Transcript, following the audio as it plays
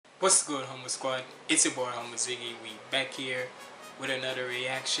What's good, Humble Squad? It's your boy Humbleziggy. We back here with another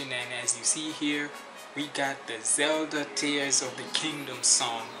reaction, and as you see here, we got the Zelda Tears of the Kingdom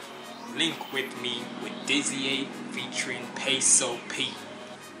song, Link With Me, with DizzyEight featuring Peso P.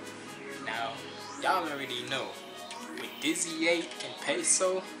 Now, y'all already know, with DizzyEight and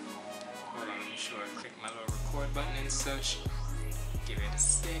Peso, hold on, make sure I click my little record button and such. Give it a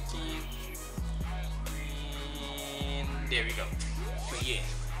second. And there we go. But yeah,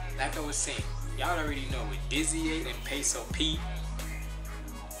 like I was saying, y'all already know with DizzyEight and Peso P,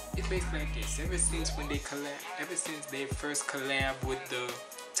 it's basically like this. Ever since when they first collab with the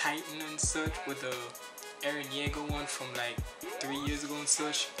Titan and such, with the Eren Yeager one from like 3 years ago and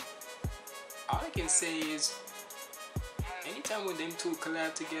such, all I can say is, anytime when them two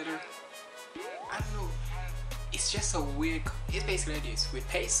collab together, I don't know, it's just a weird, it's basically like this. With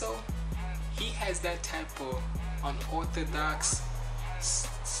Peso, he has that type of unorthodox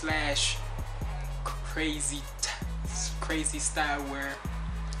slash crazy style where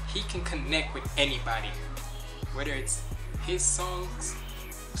he can connect with anybody, whether it's his songs,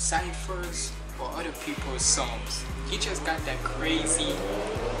 ciphers, or other people's songs. He just got that crazy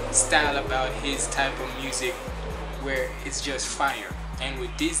style about his type of music where it's just fire. And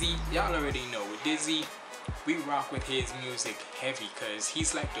with Dizzy, y'all already know, with Dizzy, we rock with his music heavy because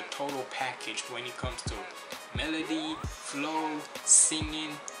he's like the total package when it comes to melody, flow, singing,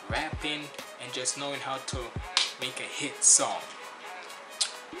 rapping, and just knowing how to make a hit song.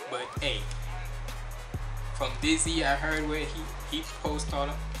 But hey, from Dizzy, I heard where he posted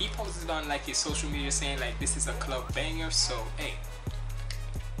on like his social media saying like this is a club banger. So hey,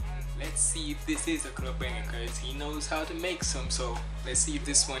 let's see if this is a club banger because he knows how to make some. So let's see if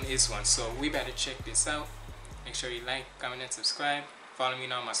this one is one. So we better check this out. Make sure you like, comment, and subscribe. Follow me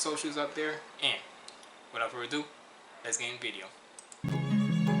on all my socials up there. And without further ado, let's get in the video.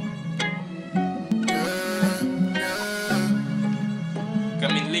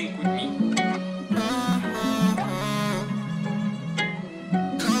 Come and link with me.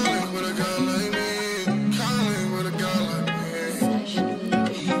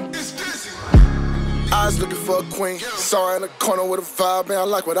 I was looking for a queen, saw her in the corner with a vibe, and I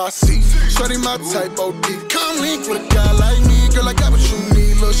like what I see. Shorty my type, OD. Come link with a guy like me, girl, I got what you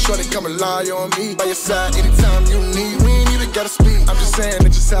need. Little shorty, come and lie on me. By your side, anytime you need. We ain't even gotta speak. I'm just saying that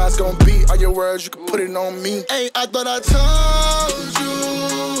just how it's gonna be. All your words, you can put it on me. Hey, I thought I told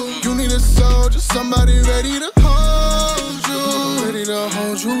you, you need a soldier, somebody ready to hold you, ready to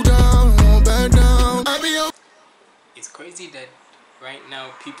hold you down, won't back down. I be okay. It's crazy that right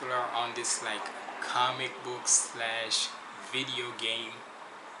now people are on this like comic book slash video game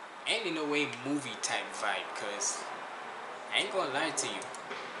and in a way movie type vibe, because I ain't gonna lie to you,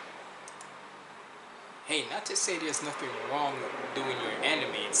 hey, not to say there's nothing wrong with doing your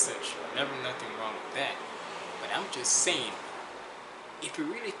anime and such, never nothing wrong with that, but I'm just saying, if you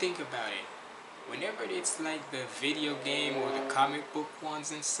really think about it, whenever it's like the video game or the comic book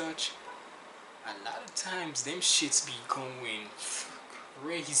ones and such, a lot of times them shits be going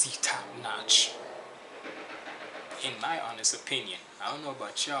crazy top notch. In my honest opinion, I don't know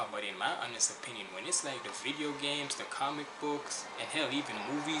about y'all, but in my honest opinion, when it's like the video games, the comic books, and hell, even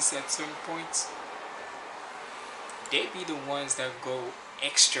movies at certain points, they be the ones that go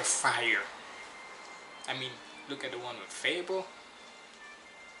extra fire. I mean, look at the one with Fable,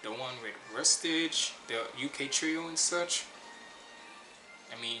 the one with Rustage, the UK Trio and such.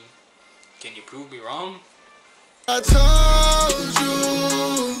 I mean, can you prove me wrong? I told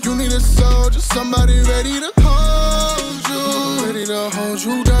you, you need a soldier, somebody ready to hold you, ready to hold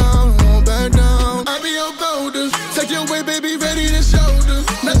you down, won't back down. I be your golden, take your way, baby, ready to shoulder.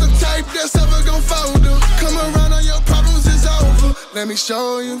 Not the type that's ever gon' fold her. Come around, all your problems is over. Let me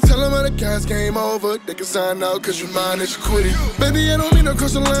show you, tell them how the guys came over. They can sign out cause you mind that you quit it. Baby, I don't mean to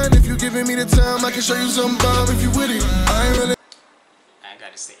cross the line. If you giving me the time, I can show you some bomb if you with it. I ain't really. I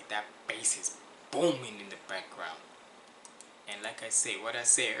gotta say, that bass is booming in the background. And like I say, what I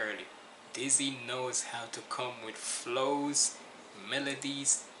said earlier, Dizzy knows how to come with flows,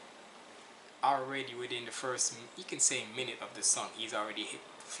 melodies. Already within the first, you can say, minute of the song, he's already hit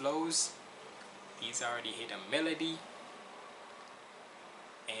flows, he's already hit a melody,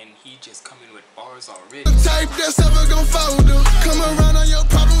 and he just coming with bars already. The type that's ever gon' fold her. Come around, all your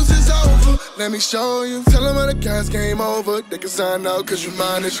problems is over. Let me show you, tell them how the guys came over. They can sign out cause you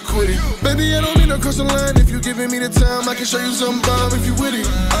mind that you quit it. Baby, I don't mean to cross the line. If you giving me the time, I can show you some bomb if you with it.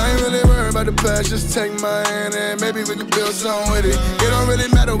 I ain't really worried about the past, just take my hand and maybe we can build something with it. It don't really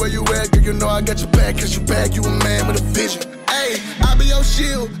matter where you at, girl, you know I got your back, cause you back, you a man with a vision. Hey, I be your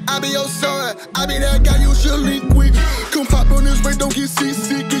shield, I be your sword, I be that guy you should link with. Come pop on this way, don't get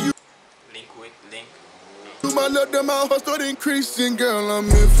CC, give you. My love, them out, start increasing, girl, I'm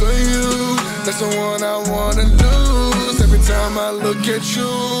in for you. That's the one I wanna lose. Every time I look at you,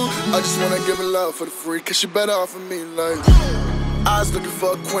 I just wanna give her love for the free, cause she better off of me, like. I was looking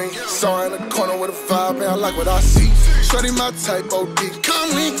for a queen, saw her in the corner with a vibe, man, I like what I see. Shorty my type, OD, come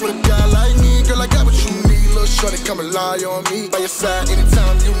link with a guy like me, girl, I got what you need. Little shorty, come rely on me, by your side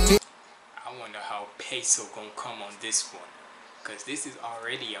anytime you need. I wonder how Peso gonna come on this one, cause this is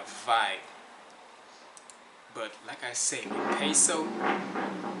already a vibe. But like I say, with Peso,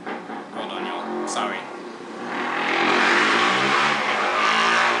 hold on y'all, sorry.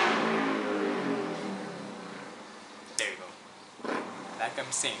 There you go. Like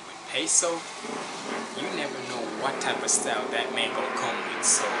I'm saying, with Peso, you never know what type of style that man gonna come with.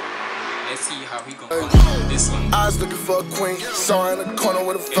 So let's see how he gonna come with this one. I was looking for a queen, saw her in the corner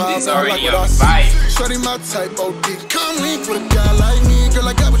with a vibe. This already a vibe. Shorty my type, OD, come link with a guy like me, girl,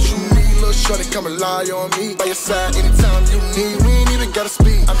 I got what you need. Little shorty, come rely on me, by your side anytime you need. We ain't even gotta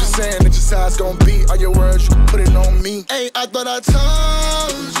speak, I'm just saying that your side's gonna be. All your words, you can put it on me. Hey, I thought I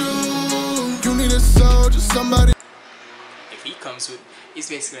told you, you need a soldier, somebody. If he comes with, it's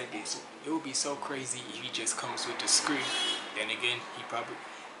basically like this. It would be so crazy if he just comes with the screen. Then again, he probably,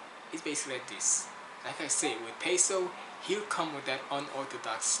 it's basically like this. Like I said, with Peso, he'll come with that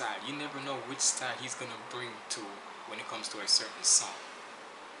unorthodox style. You never know which style he's gonna bring to when it comes to a certain song.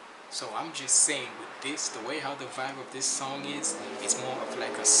 So I'm just saying, with this, the way how the vibe of this song is, it's more of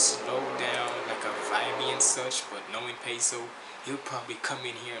like a slow down, like a vibey and such. But knowing Peso, he'll probably come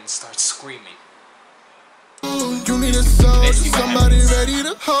in here and start screaming. You need a soldier, somebody ready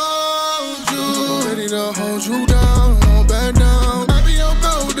to hold you, ready to hold you down, won't back down. I be your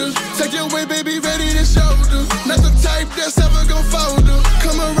golden, take your way, baby, ready to shoulder. Not the type that's ever gon' fold her.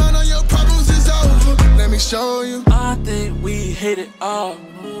 Come around, all your problems is over. Let me show you. I think we hit it all.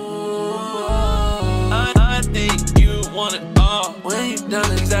 I think you want it all. When you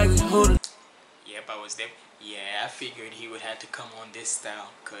done exactly who the. Yep, I was there. Yeah, I figured he would have to come on this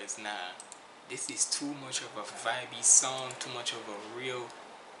style, cause nah. This is too much of a vibey song, too much of a real.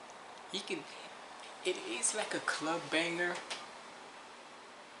 It is like a club banger,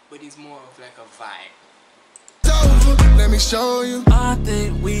 but it's more of like a vibe. Let me show you. I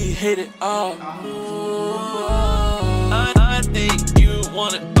think we hit it all. I think you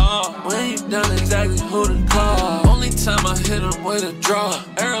want it all. When you done exactly who to call. Only time I hit him with a draw.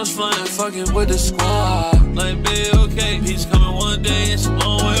 Arrows flying, fucking with the squad. Like, be okay, peace coming one day, it's a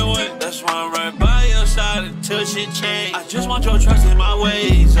long way away. That's why I'm right by your side until shit change. I just want your trust in my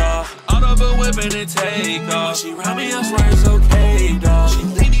ways, Auto but whipping and take off. She round me, I swear it's okay, dawg. She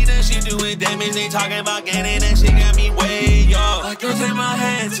leaning and she doing damage, they talking about gaining and she got me way off. Like, girl, take my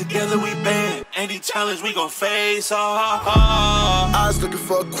hand, together we band. Any challenge we gon' face off. I was looking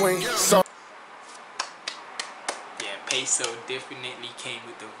for a queen, so. Yeah, Peso definitely came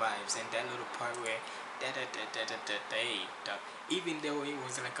with the vibes, and that little part where even though it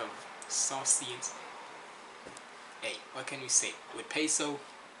was like a saucy and, hey, what can we say? With Peso,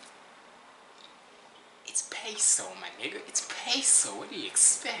 it's Peso, my nigga. It's Peso. What do you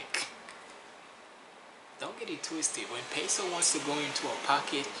expect? Don't get it twisted. When Peso wants to go into a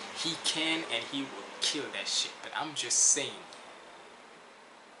pocket, he can and he will kill that shit. But I'm just saying.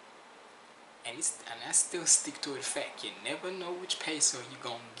 And I still stick to the fact, you never know which Peso you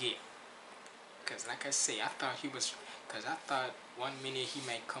gonna get. Cause like I say, I thought one minute he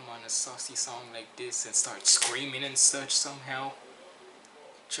might come on a saucy song like this and start screaming and such somehow.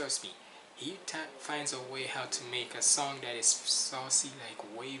 Trust me, he finds a way how to make a song that is saucy,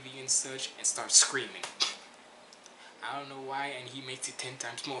 like wavy and such, and start screaming. I don't know why, and he makes it 10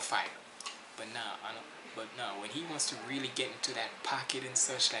 times more fire. But now, when he wants to really get into that pocket and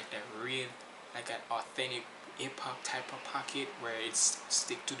such, like that real, like that authentic hip-hop type of pocket where it's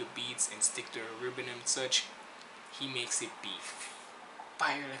stick to the beats and stick to the ribbon and such, he makes it be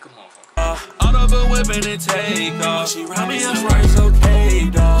fire like a motherfucker. Auto but whipping and take off. She round me, I swear it's okay,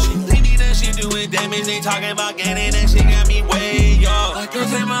 dawg. She leaning and she doing damage, they talking about gaining and she got me way off. Like, girl,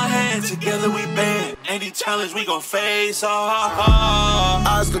 take my hand, together we band. Any challenge we gon' face off.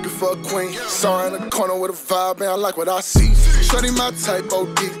 I was looking for a queen, saw her in the corner with a vibe, man, I like what I see. Shorty my type,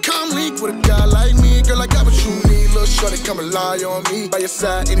 OD, come link with a guy like me, girl, I got what you need. Little shorty, come rely on me, by your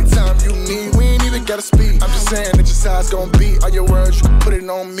side anytime you need. We ain't even gotta speak, I'm just saying that your side's gonna be. All your words, you can put it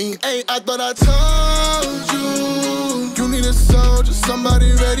on me. Hey, I thought I told you, you need a soldier,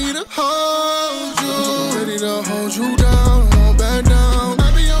 somebody ready to hold you, ready to hold you down, won't back down.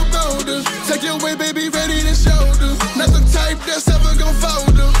 I be your golden, take your way, baby, ready to shoulder. Not the type that's ever gon'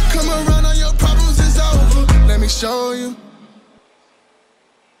 fold her. Come around, all your problems is over. Let me show you.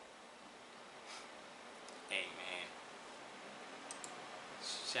 Hey,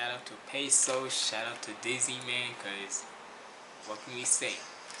 Shout out to Peso, shout out to Dizzy, man, cause what can we say?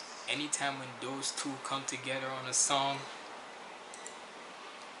 Anytime when those two come together on a song,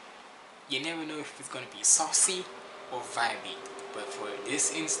 you never know if it's gonna be saucy or vibey. But for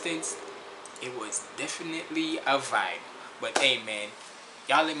this instance, it was definitely a vibe. But hey man,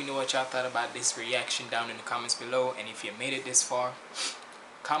 y'all let me know what y'all thought about this reaction down in the comments below. And if you made it this far,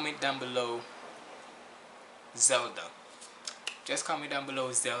 comment down below Zelda. Just comment down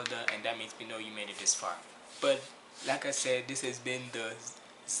below Zelda, and that makes me know you made it this far. But like I said, this has been the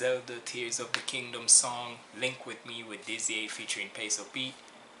Zelda Tears of the Kingdom song, Link With Me with DizzyEight featuring Peso Pete.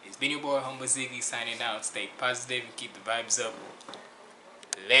 It's been your boy Humbleziggy signing out. Stay positive and keep the vibes up.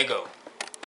 Lego.